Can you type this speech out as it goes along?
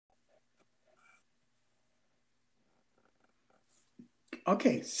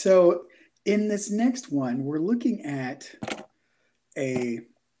Okay, so in this next one, we're looking at a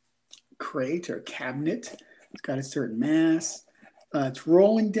crate or cabinet. It's got a certain mass. It's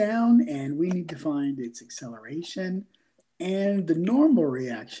rolling down, and we need to find its acceleration and the normal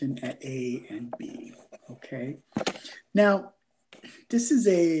reaction at A and B. Okay. Now, this is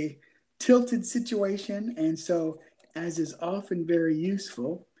a tilted situation, and so as is often very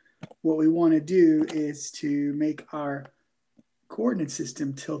useful, what we want to do is to make our coordinate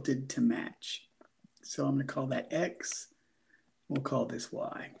system tilted to match. So I'm going to call that X. We'll call this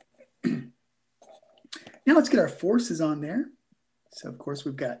Y. Now let's get our forces on there. So of course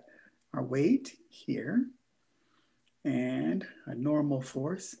we've got our weight here and a normal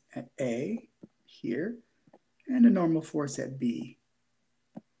force at A here and a normal force at B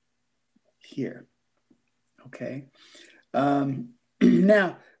here. Okay.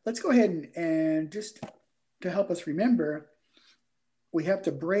 Now let's go ahead and just to help us remember, we have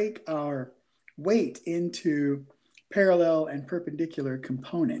to break our weight into parallel and perpendicular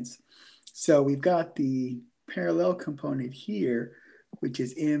components. So we've got the parallel component here, which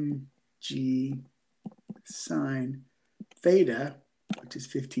is mg sine theta, which is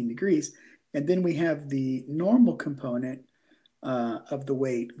 15 degrees. And then we have the normal component of the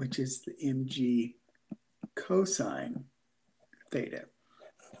weight, which is the mg cosine theta.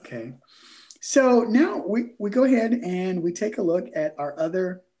 Okay. So now we go ahead and we take a look at our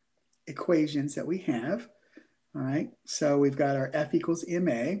other equations that we have. All right. So we've got our F equals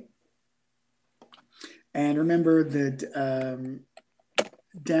ma. And remember that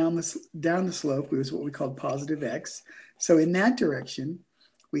down the slope was what we called positive x. So in that direction,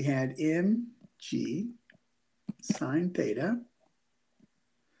 we had mg sine theta.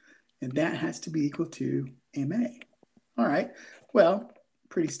 And that has to be equal to ma. All right. Well,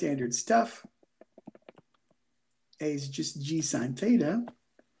 pretty standard stuff. A is just g sine theta.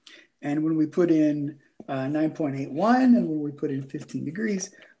 And when we put in 9.81 and when we put in 15 degrees,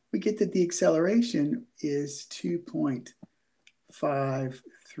 we get that the acceleration is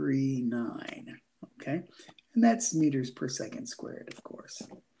 2.539. Okay. And that's meters per second squared, of course.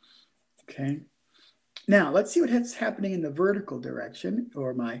 Okay. Now let's see what's happening in the vertical direction,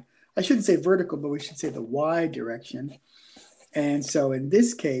 or I shouldn't say vertical, but we should say the y direction. And so in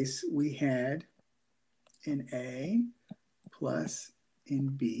this case, we had in A plus in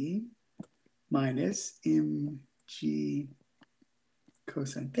B minus mg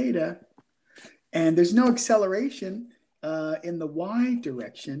cosine theta. And there's no acceleration in the y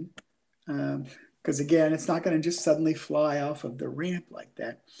direction because, again, it's not going to just suddenly fly off of the ramp like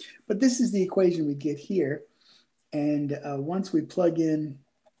that. But this is the equation we get here. And once we plug in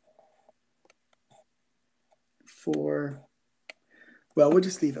well, we'll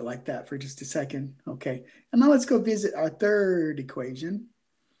just leave it like that for just a second. Okay. And now let's go visit our third equation,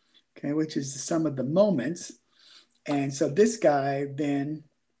 okay, which is the sum of the moments. And so this guy then,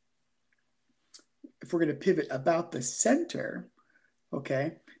 if we're going to pivot about the center,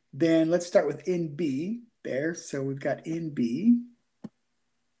 okay, then let's start with NB there. So we've got NB,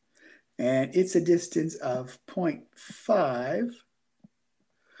 and it's a distance of 0.5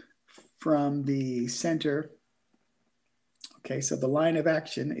 from the center. Okay, so the line of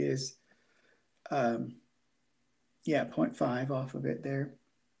action is, 0.5 off of it there.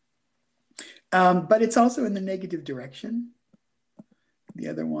 But it's also in the negative direction. The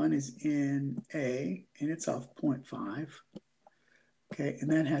other one is in A, and it's off 0.5. Okay, and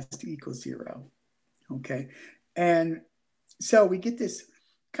that has to equal 0. Okay, and so we get this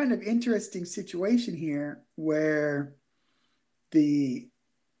kind of interesting situation here where the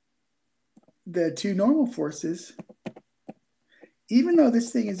two normal forces, even though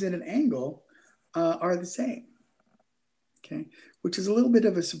this thing is at an angle, are the same, okay, which is a little bit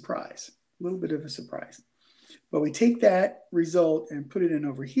of a surprise, But we take that result and put it in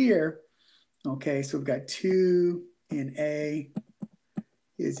over here, okay, so we've got 2 in A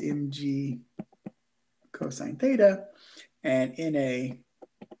is mg cosine theta, and in A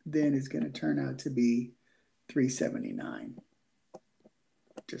then is going to turn out to be 379,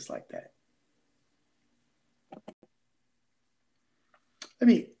 just like that. Let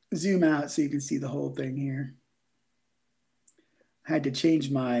me zoom out so you can see the whole thing here. I had to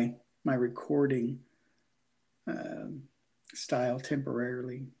change my recording style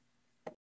temporarily